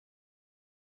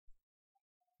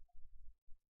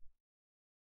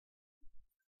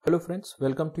Hello friends,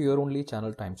 welcome to your only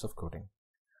channel Times of Coding.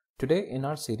 Today in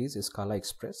our series Scala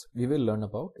Express, we will learn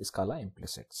about Scala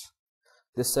Implicits.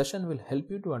 This session will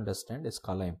help you to understand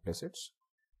Scala Implicits,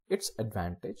 its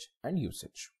advantage and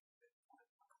usage.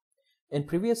 In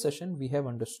previous session, we have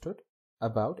understood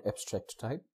about abstract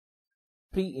type,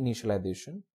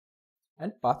 pre-initialization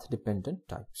and path-dependent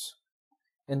types.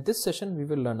 In this session, we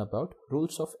will learn about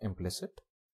rules of implicit,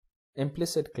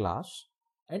 implicit class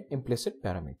and implicit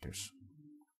parameters.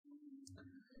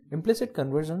 Implicit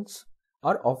conversions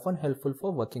are often helpful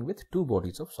for working with two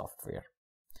bodies of software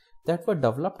that were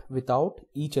developed without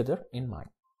each other in mind.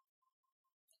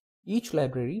 Each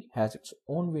library has its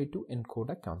own way to encode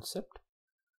a concept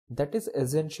that is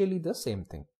essentially the same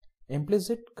thing.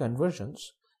 Implicit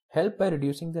conversions help by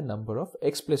reducing the number of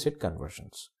explicit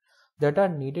conversions that are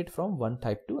needed from one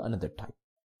type to another type.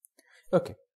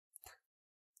 Okay,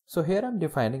 so here I am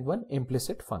defining one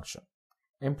implicit function.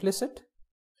 Implicit,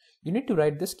 you need to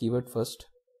write this keyword first,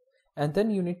 and then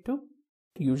you need to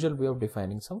usual way of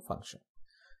defining some function.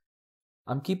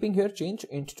 I'm keeping here change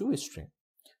int to string.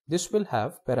 This will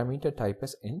have parameter type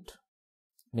as int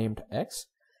named x,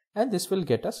 and this will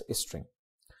get us a string.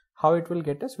 How it will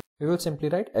get us? We will simply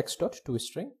write x dot to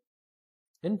string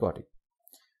in body.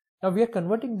 Now we are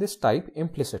converting this type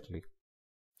implicitly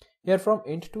here from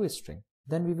int to string.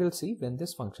 Then we will see when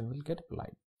this function will get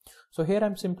applied. So here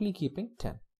I'm simply keeping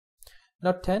 10.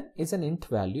 Now 10 is an int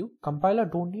value. Compiler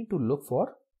don't need to look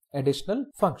for additional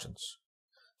functions.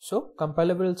 So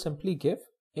compiler will simply give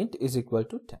int is equal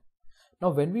to 10. Now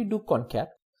when we do concat,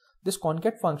 this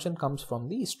concat function comes from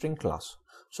the string class.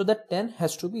 So that 10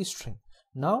 has to be string.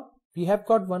 Now we have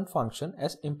got one function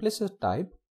as implicit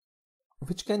type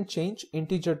which can change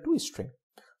integer to string.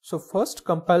 So first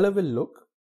compiler will look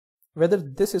whether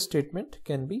this statement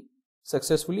can be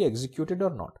successfully executed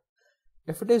or not.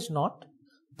 If it is not,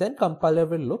 then compiler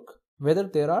will look whether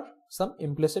there are some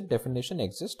implicit definition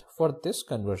exist for this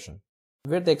conversion,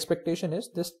 where the expectation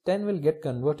is this 10 will get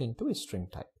converted into a string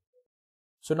type.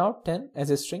 So now 10 as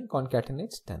a string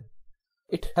concatenates 10.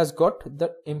 It has got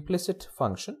the implicit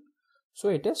function, so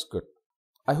it is good.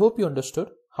 I hope you understood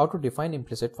how to define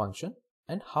implicit function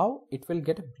and how it will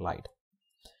get applied.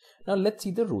 Now let's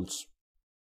see the rules.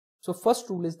 So first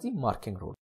rule is the marking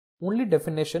rule. Only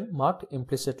definition marked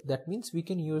implicit, that means we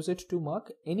can use it to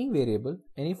mark any variable,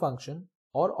 any function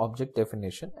or object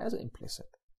definition as implicit.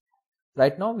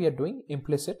 Right now we are doing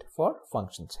implicit for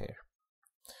functions here.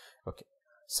 Okay.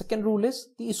 Second rule is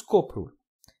the scope rule.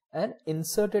 An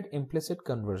inserted implicit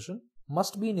conversion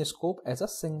must be in scope as a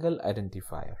single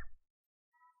identifier.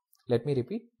 Let me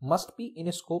repeat, must be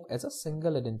in scope as a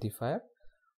single identifier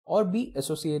or be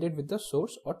associated with the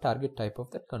source or target type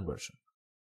of that conversion.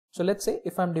 So let's say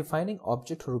if I'm defining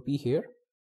object rupee here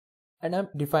and I'm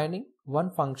defining one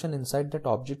function inside that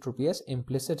object rupee as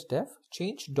implicit def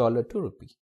change dollar to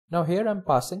rupee. Now here I'm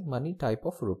passing money type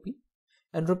of rupee,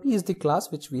 and rupee is the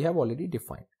class which we have already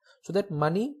defined. So that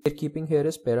money we're keeping here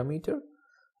as parameter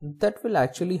that will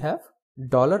actually have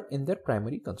dollar in their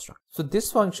primary construct. So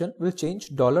this function will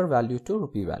change dollar value to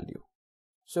rupee value.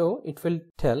 So it will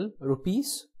tell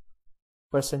rupees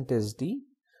 %d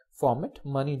format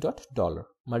money dot dollar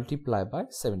multiply by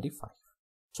 75.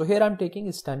 So here I'm taking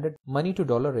a standard money to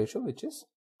dollar ratio which is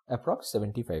approx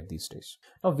 75 these days.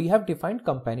 Now we have defined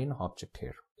companion object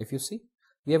here. If you see,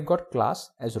 we have got class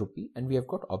as rupee and we have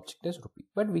got object as rupee,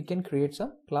 but we can create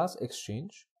some class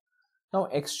exchange. Now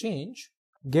exchange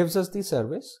gives us the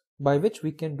service by which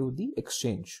we can do the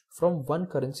exchange from one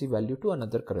currency value to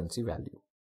another currency value.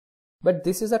 But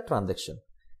this is a transaction.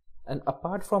 And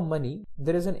apart from money,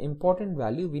 there is an important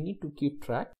value we need to keep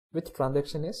track with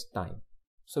transaction is time.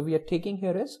 So we are taking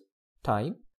here as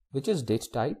time, which is date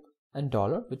type, and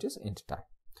dollar, which is int type.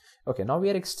 Okay, now we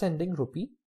are extending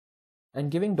rupee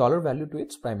and giving dollar value to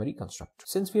its primary constructor.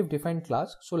 Since we have defined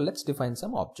class, so let's define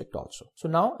some object also. So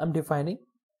now I'm defining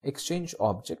exchange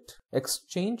object.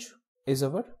 Exchange is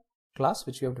our class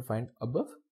which we have defined above.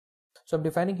 So I'm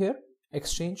defining here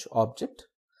exchange object,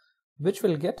 which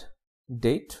will get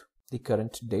date, the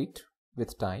current date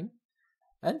with time,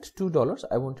 and $2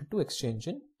 I wanted to exchange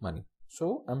in money.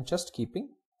 So I'm just keeping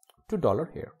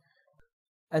 $2 here.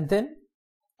 And then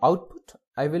output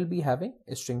I will be having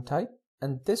a string type,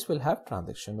 and this will have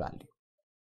transaction value.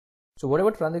 So whatever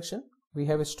transaction we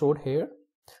have stored here,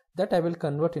 that I will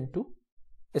convert into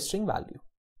a string value.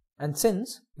 And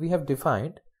since we have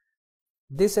defined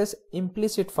this as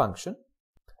implicit function,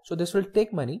 so this will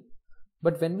take money,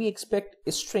 but when we expect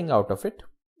a string out of it,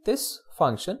 this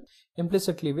function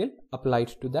implicitly will apply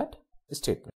it to that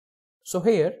statement. So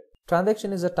here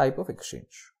transaction is a type of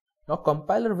exchange. Now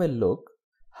compiler will look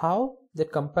how the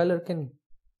compiler can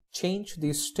change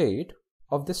the state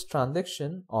of this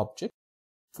transaction object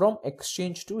from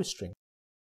exchange to string.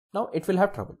 Now it will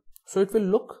have trouble. So it will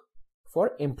look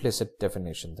for implicit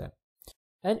definition then,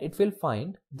 and it will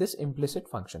find this implicit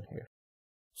function here.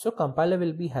 So compiler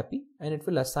will be happy and it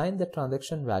will assign the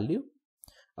transaction value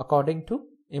according to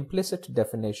implicit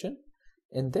definition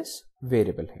in this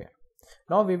variable here.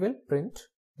 Now we will print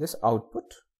this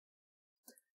output,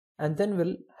 and then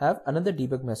we'll have another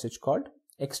debug message called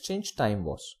exchange time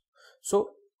was.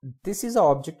 So this is the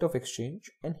object of exchange,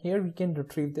 and here we can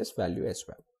retrieve this value as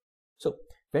well. So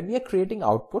when we are creating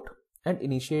output and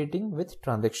initiating with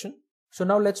transaction, so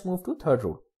now let's move to third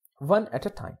rule, one at a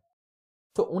time.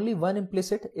 So only one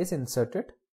implicit is inserted.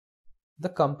 The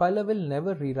compiler will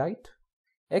never rewrite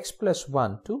x plus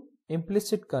 1 to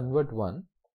implicit convert 1,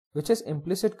 which is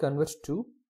implicit converts 2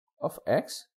 of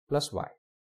x plus y.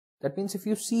 That means if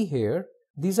you see here,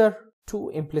 these are two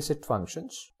implicit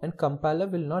functions, and compiler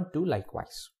will not do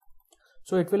likewise.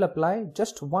 So it will apply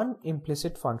just one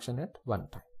implicit function at one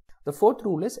time. The fourth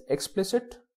rule is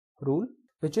explicit rule,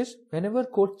 which is whenever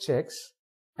code checks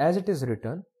as it is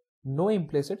written, no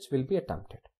implicits will be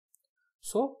attempted.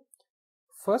 So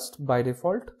first, by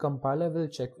default, compiler will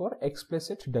check for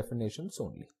explicit definitions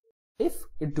only. If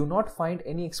it do not find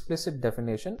any explicit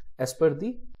definition as per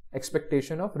the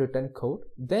expectation of written code,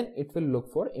 then it will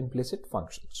look for implicit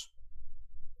functions.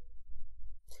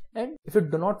 And if it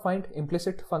do not find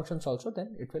implicit functions also,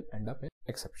 then it will end up in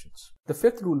exceptions. The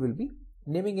fifth rule will be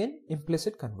naming in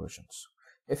implicit conversions.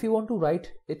 If you want to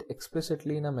write it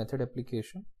explicitly in a method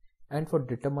application, and for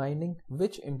determining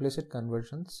which implicit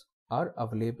conversions are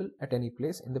available at any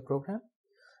place in the program,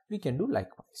 we can do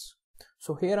likewise.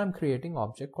 So here I'm creating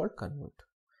object called convert.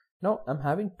 Now I'm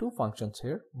having two functions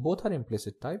here, both are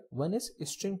implicit type. One is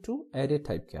string to array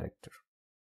type character,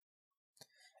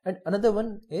 and another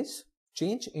one is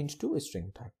change int to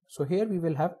string type. So here we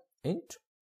will have int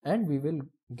and we will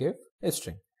give a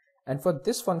string, and for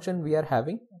this function we are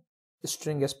having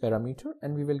string as parameter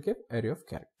and we will give array of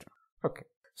character. Okay,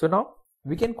 so now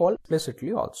we can call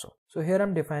explicitly also. So here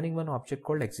I'm defining one object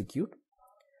called execute.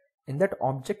 In that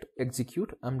object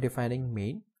execute, I'm defining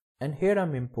main, and here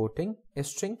I'm importing a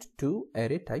string to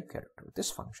array type character, this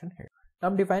function here. Now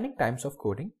I'm defining times of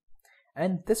coding,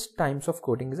 and this times of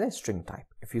coding is a string type,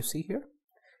 if you see here.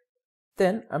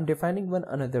 Then I'm defining one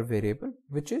another variable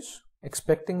which is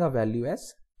expecting a value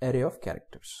as array of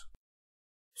characters.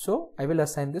 So I will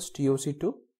assign this TOC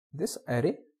to this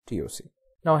array TOC.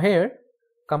 Now here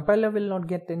compiler will not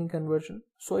get any conversion,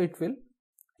 so it will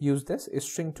use this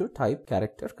string to type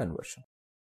character conversion.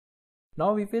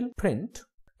 Now we will print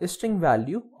a string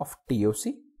value of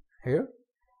TOC here,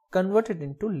 converted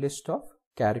into list of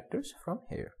characters from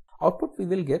here. Output we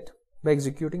will get by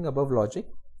executing above logic,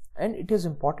 and it is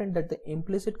important that the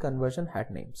implicit conversion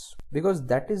had names, because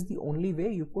that is the only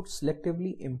way you could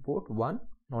selectively import one,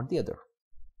 not the other.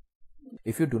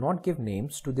 If you do not give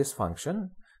names to this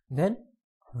function, then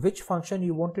which function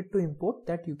you wanted to import,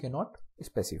 that you cannot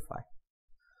specify.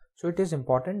 So it is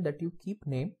important that you keep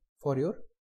name for your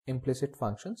implicit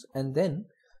functions, and then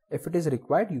if it is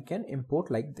required you can import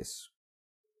like this.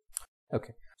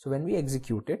 Okay, so when we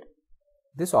executed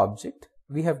this object,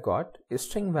 we have got a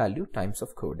string value times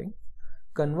of coding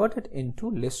converted into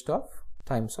list of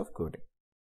times of coding,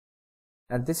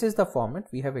 and this is the format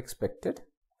we have expected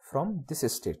from this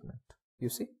statement. You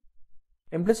see,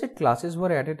 implicit classes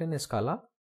were added in Scala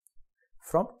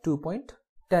from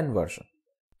 2.10 version,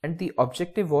 and the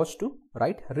objective was to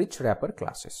write rich wrapper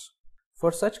classes.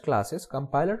 For such classes,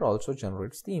 compiler also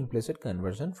generates the implicit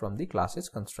conversion from the class's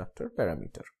constructor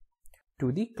parameter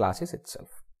to the classes itself.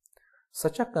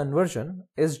 Such a conversion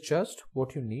is just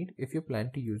what you need if you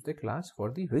plan to use the class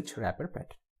for the rich wrapper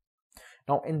pattern.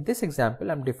 Now in this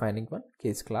example, I'm defining one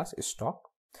case class stock.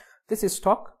 This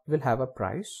stock will have a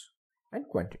price and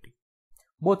quantity.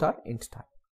 Both are int type.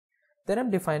 Then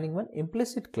I'm defining one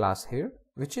implicit class here,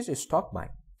 which is stock buying.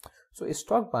 So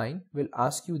stock buying will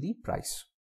ask you the price.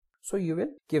 So you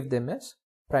will give them as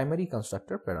primary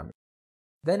constructor parameter.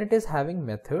 Then it is having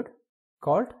method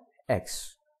called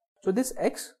x. So this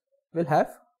x will have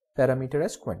parameter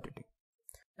as quantity.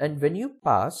 And when you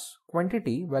pass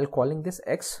quantity while calling this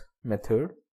x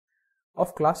method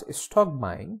of class stock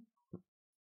buying,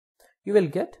 you will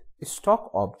get a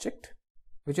stock object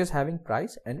which is having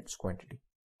price and its quantity.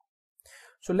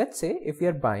 So let's say if we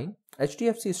are buying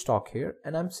HDFC stock here,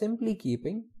 and I'm simply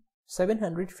keeping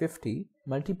 750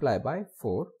 multiplied by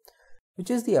 4, which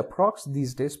is the approx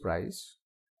these days price,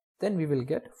 then we will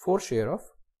get 4 share of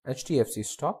HDFC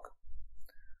stock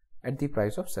at the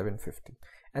price of 750.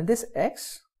 And this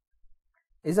x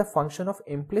is a function of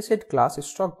implicit class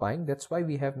stock buying. That's why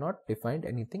we have not defined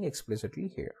anything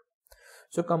explicitly here.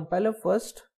 So compiler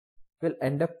first will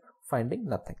end up finding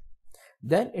nothing.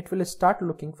 Then it will start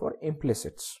looking for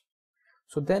implicits.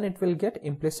 So then it will get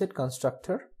implicit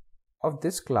constructor of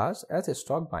this class as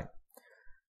stock buying,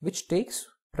 which takes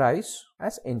price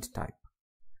as int type.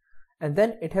 And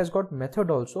then it has got method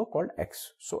also called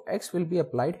x. So x will be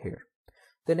applied here.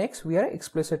 Then x we are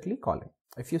explicitly calling.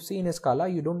 If you see in Scala,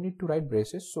 you don't need to write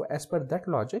braces. So as per that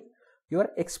logic, you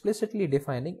are explicitly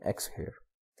defining x here.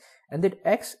 And that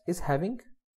x is having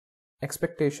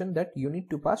expectation that you need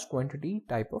to pass quantity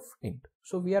type of int.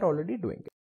 So we are already doing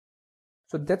it.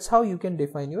 So that's how you can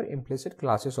define your implicit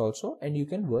classes also, and you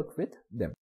can work with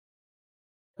them.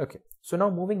 Okay, so now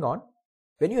moving on.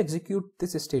 When you execute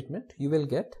this statement, you will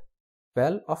get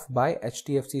val of by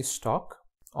HDFC stock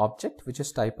object, which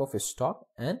is type of stock,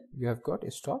 and you have got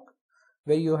stock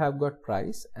where you have got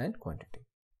price and quantity.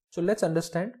 So let's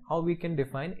understand how we can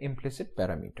define implicit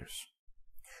parameters.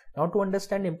 Now to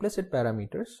understand implicit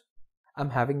parameters,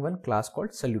 I'm having one class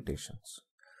called salutations.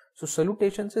 So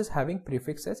salutations is having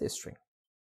prefix as a string.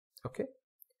 Okay,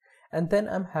 and then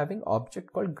I'm having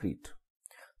object called greet.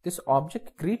 This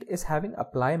object greet is having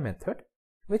apply method,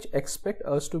 which expect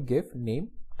us to give name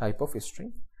type of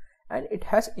string, and it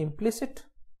has implicit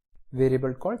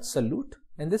variable called salute,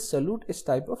 and this salute is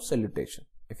type of salutation,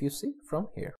 if you see from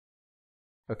here.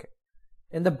 Okay,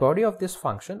 in the body of this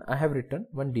function I have written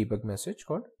one debug message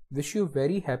called wish you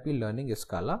very happy learning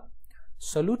Scala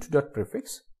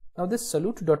salute.prefix. Now this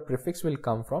salute.prefix will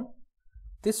come from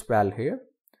this val here,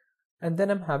 and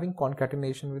then I'm having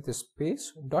concatenation with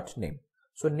space dot name.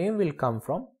 So name will come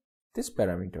from this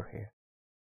parameter here.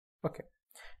 Okay,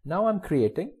 now I'm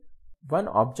creating one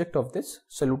object of this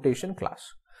salutation class.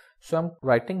 So I'm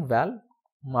writing val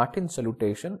Martin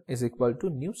salutation is equal to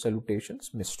new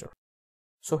salutations Mr.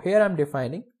 So here I'm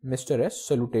defining Mr. as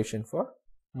salutation for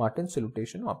Martin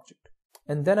salutation object,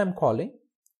 and then I'm calling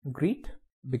greet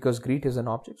because greet is an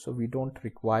object, so we don't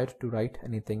require to write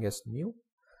anything as new.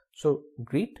 So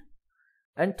greet,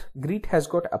 and greet has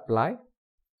got apply,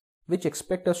 which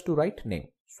expect us to write name.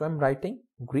 So I'm writing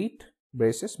greet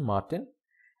braces Martin,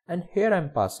 and here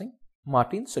I'm passing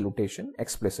Martin salutation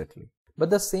explicitly. But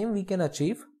the same we can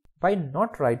achieve by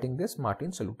not writing this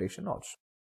Martin salutation also.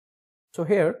 So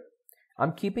here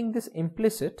I'm keeping this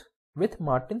implicit with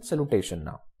Martin salutation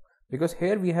now, because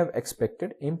here we have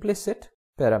expected implicit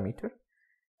parameter.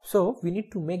 So we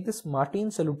need to make this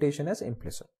Martin salutation as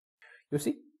implicit. You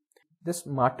see, this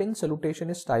Martin salutation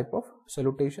is type of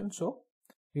salutation, so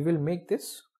we will make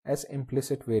this as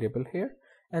implicit variable here,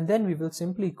 and then we will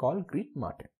simply call greet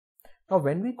Martin. Now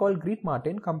when we call greet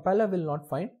Martin, compiler will not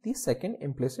find the second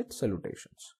implicit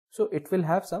salutations, so it will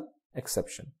have some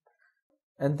exception,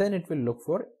 and then it will look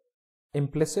for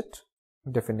implicit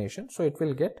definition, so it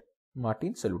will get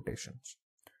Martin salutations,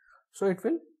 so it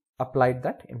will apply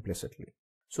that implicitly.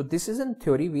 So this is in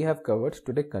theory we have covered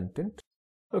today content.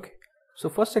 Okay, so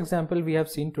first example we have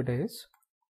seen today is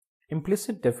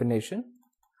implicit definition,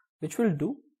 which will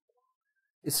do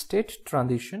state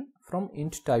transition from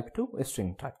int type to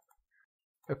string type.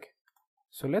 Okay,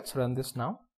 so let's run this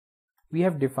now. We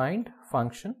have defined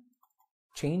function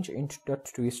change int dot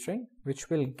to string, which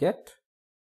will get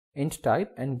int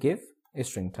type and give a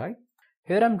string type.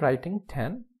 Here I'm writing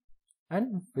 10,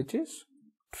 and which is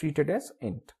treated as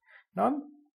int. Now I'm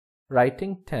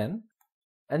writing 10,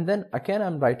 and then again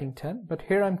I'm writing 10, but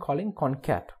here I'm calling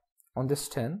concat on this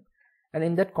 10, and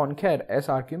in that concat as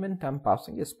argument I'm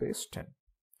passing a space 10.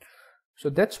 So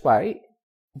that's why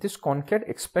this concat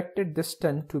expected this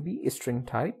 10 to be a string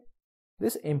type.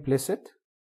 This implicit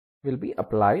will be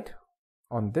applied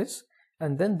on this,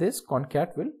 and then this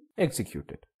concat will execute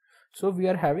it. So we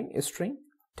are having a string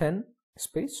 10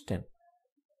 space 10.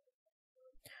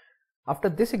 After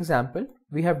this example,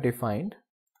 we have defined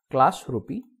class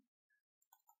rupee,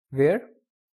 where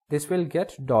this will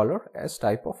get dollar as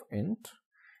type of int,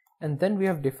 and then we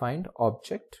have defined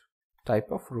object type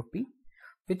of rupee,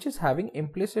 which is having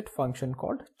implicit function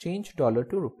called change dollar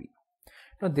to rupee.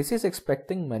 Now this is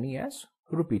expecting money as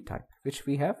rupee type, which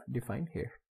we have defined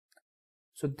here.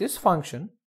 So this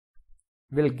function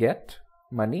will get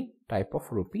money type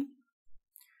of rupee,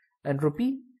 and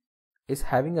rupee is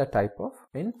having a type of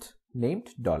int named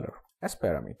dollar as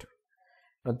parameter.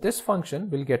 Now this function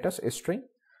will get us a string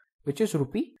which is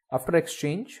rupee after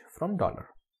exchange from dollar.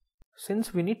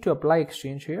 Since we need to apply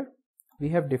exchange here, we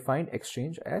have defined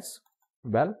exchange as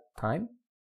well time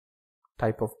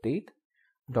type of date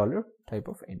dollar type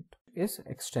of int is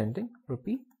extending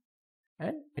rupee,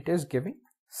 and it is giving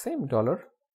same dollar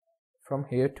from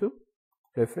here to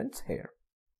reference here.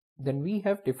 then we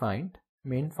have defined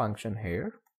main function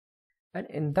here, and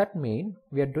in that main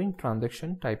we are doing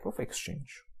transaction type of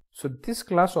exchange. So this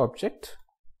class object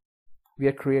we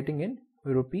are creating in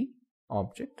rupee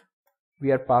object.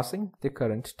 We are passing the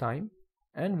current time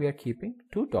and we are keeping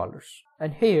 $2.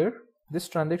 And here this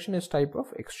transaction is type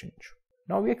of exchange.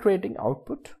 Now we are creating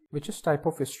output, which is type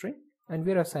of string, and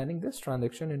we are assigning this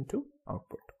transaction into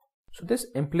output. So this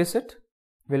implicit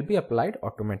will be applied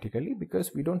automatically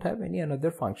because we don't have any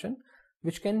another function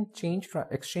which can change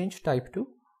exchange type to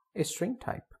a string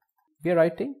type. We are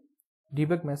writing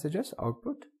debug message as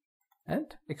output,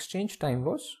 and exchange time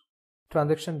was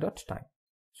transaction.time.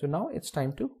 So now it's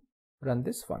time to run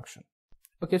this function.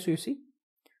 Okay, so you see,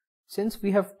 since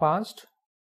we have passed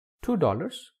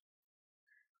 $2,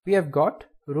 we have got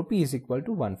rupee is equal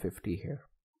to 150 here,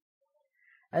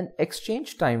 and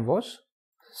exchange time was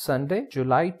Sunday,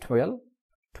 July 12,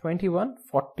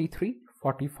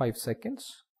 21:43:45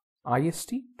 seconds,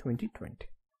 IST 2020.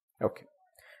 Okay,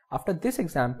 after this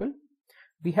example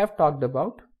we have talked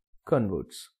about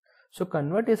converts. So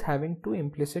convert is having two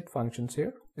implicit functions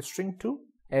here, string to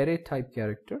array type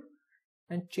character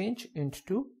and change int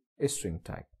to a string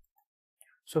type.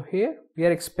 So here we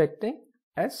are expecting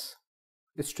as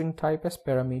string type as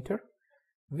parameter,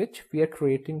 which we are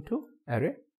creating to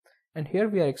array, and here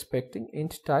we are expecting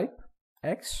int type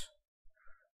x,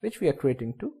 which we are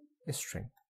creating to a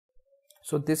string.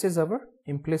 So this is our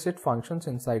implicit functions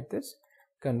inside this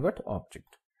convert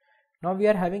object. Now we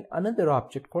are having another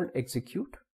object called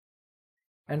execute,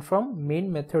 and from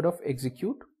main method of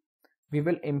execute we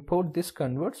will import this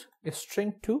converts a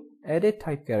string to array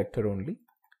type character only,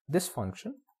 this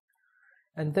function,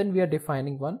 and then we are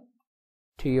defining one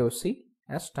TOC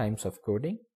as times of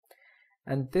coding,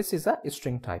 and this is a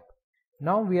string type.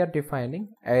 Now we are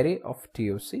defining array of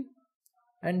TOC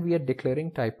and we are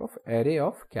declaring type of array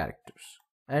of characters,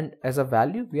 and as a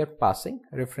value we are passing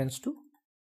reference to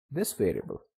this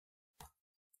variable.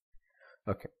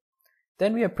 Okay,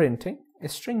 then we are printing a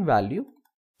string value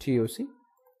TOC,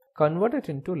 convert it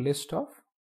into list of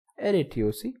array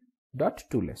TOC dot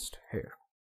toList here.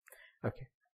 Okay,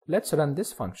 let's run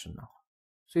this function now.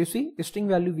 So you see, string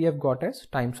value we have got as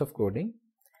times of coding,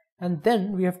 and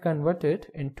then we have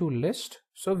converted into list,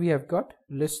 so we have got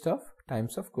list of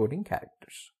times of coding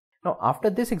characters. Now after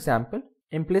this example,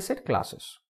 implicit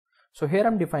classes. So here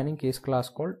I'm defining case class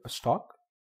called stock,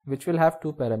 which will have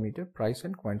two parameter, price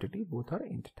and quantity, both are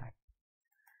int type.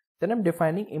 Then I'm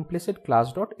defining implicit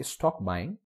class dot stock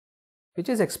buying, which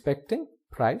is expecting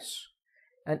price,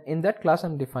 and in that class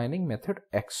I'm defining method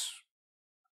x.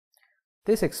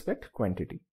 This expect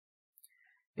quantity.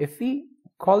 If we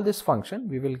call this function,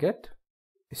 we will get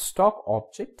a stock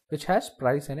object which has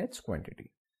price and its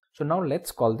quantity. So now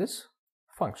let's call this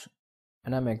function,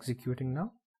 and I'm executing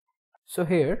now. So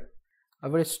here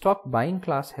our stock buying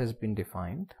class has been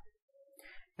defined,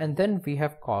 and then we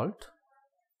have called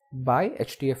buy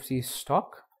HDFC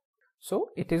stock. So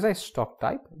it is a stock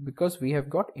type because we have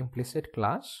got implicit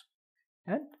class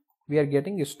and we are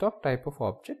getting a stock type of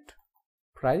object,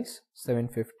 price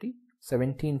 750,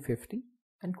 1750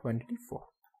 and quantity 4.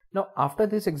 Now after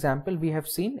this example we have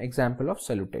seen example of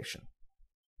salutation.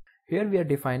 Here we are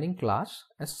defining class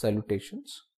as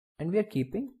salutations and we are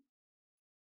keeping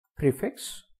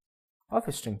prefix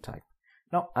of string type.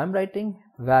 Now I'm writing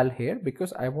val here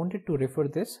because I wanted to refer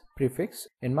this prefix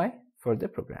in my further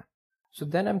program. So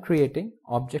then I'm creating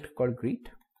object called greet,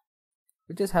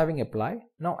 which is having apply.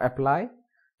 Now apply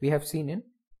we have seen in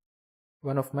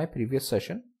one of my previous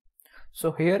session.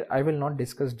 So here I will not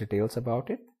discuss details about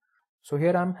it. So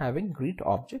here I'm having greet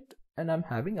object and I'm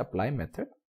having apply method,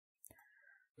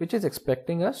 which is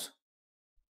expecting us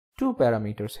two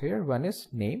parameters here. One is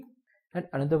name and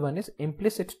another one is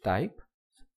implicit type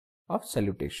of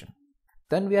salutation.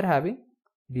 Then we are having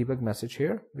debug message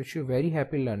here, which you very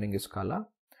happy learning is Scala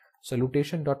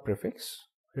salutation.prefix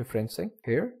referencing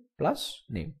here plus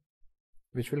name,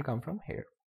 which will come from here.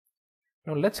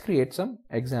 Now let's create some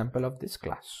example of this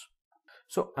class.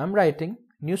 So I'm writing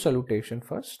new salutation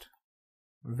first,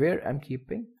 where I'm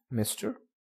keeping Mr.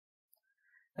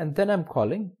 and then I'm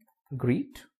calling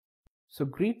greet. So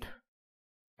greet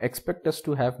expect us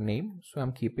to have name, so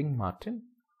I'm keeping Martin,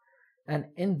 and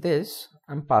in this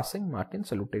I'm passing Martin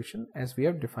salutation as we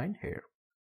have defined here.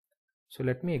 So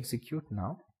let me execute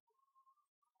now,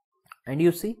 and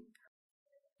you see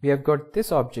we have got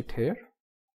this object here,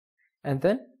 and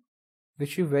then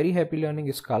which you very happy learning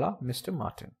is Scala Mr.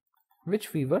 Martin,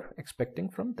 which we were expecting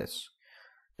from this.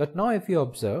 But now if you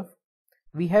observe,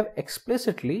 we have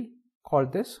explicitly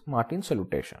called this Martin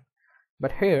salutation,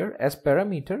 but here as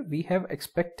parameter we have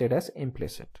expected as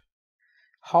implicit.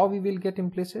 How we will get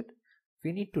implicit?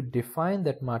 We need to define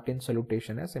that Martin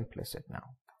salutation as implicit now.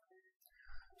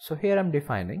 So here I'm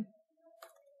defining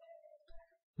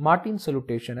Martin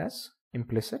salutation as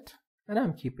implicit, and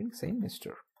I'm keeping same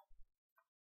Mr.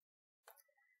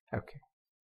 Okay.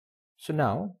 So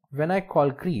now when I call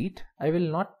greet, I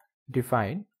will not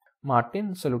define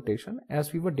Martin salutation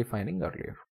as we were defining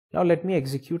earlier. Now let me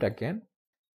execute again.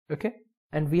 Okay.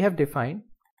 And we have defined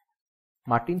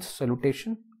Martin's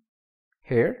salutation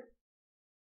here.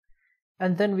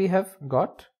 And then we have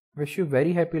got wish you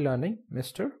very happy learning,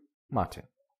 Mr. Martin.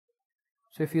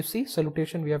 So if you see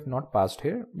salutation, we have not passed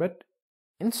here, but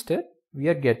instead we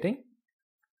are getting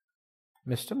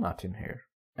Mr. Martin here,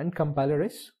 and compiler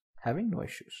is having no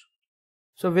issues.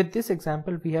 So with this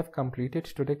example, we have completed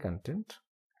today's content.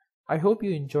 I hope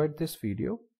you enjoyed this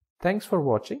video. Thanks for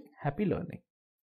watching. Happy learning.